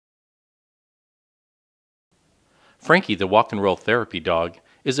Frankie, the walk and roll therapy dog,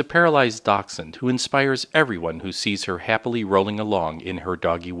 is a paralyzed dachshund who inspires everyone who sees her happily rolling along in her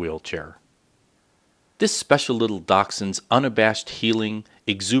doggy wheelchair. This special little dachshund's unabashed healing,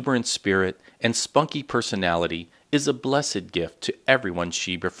 exuberant spirit, and spunky personality is a blessed gift to everyone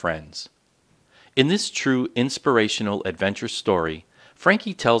she befriends. In this true inspirational adventure story,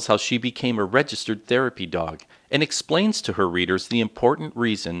 Frankie tells how she became a registered therapy dog and explains to her readers the important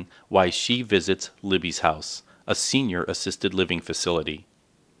reason why she visits Libby's house, a senior assisted living facility.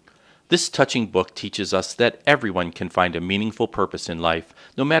 This touching book teaches us that everyone can find a meaningful purpose in life,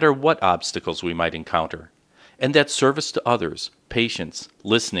 no matter what obstacles we might encounter, and that service to others, patience,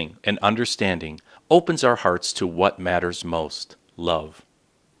 listening, and understanding opens our hearts to what matters most: love.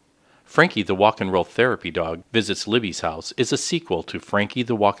 Frankie the Walk and Roll Therapy Dog Visits Libby's House is a sequel to Frankie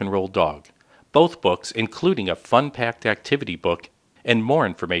the Walk and Roll Dog. Both books, including a fun-packed activity book and more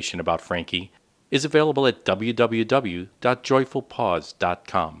information about Frankie, is available at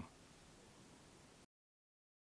www.joyfulpaws.com.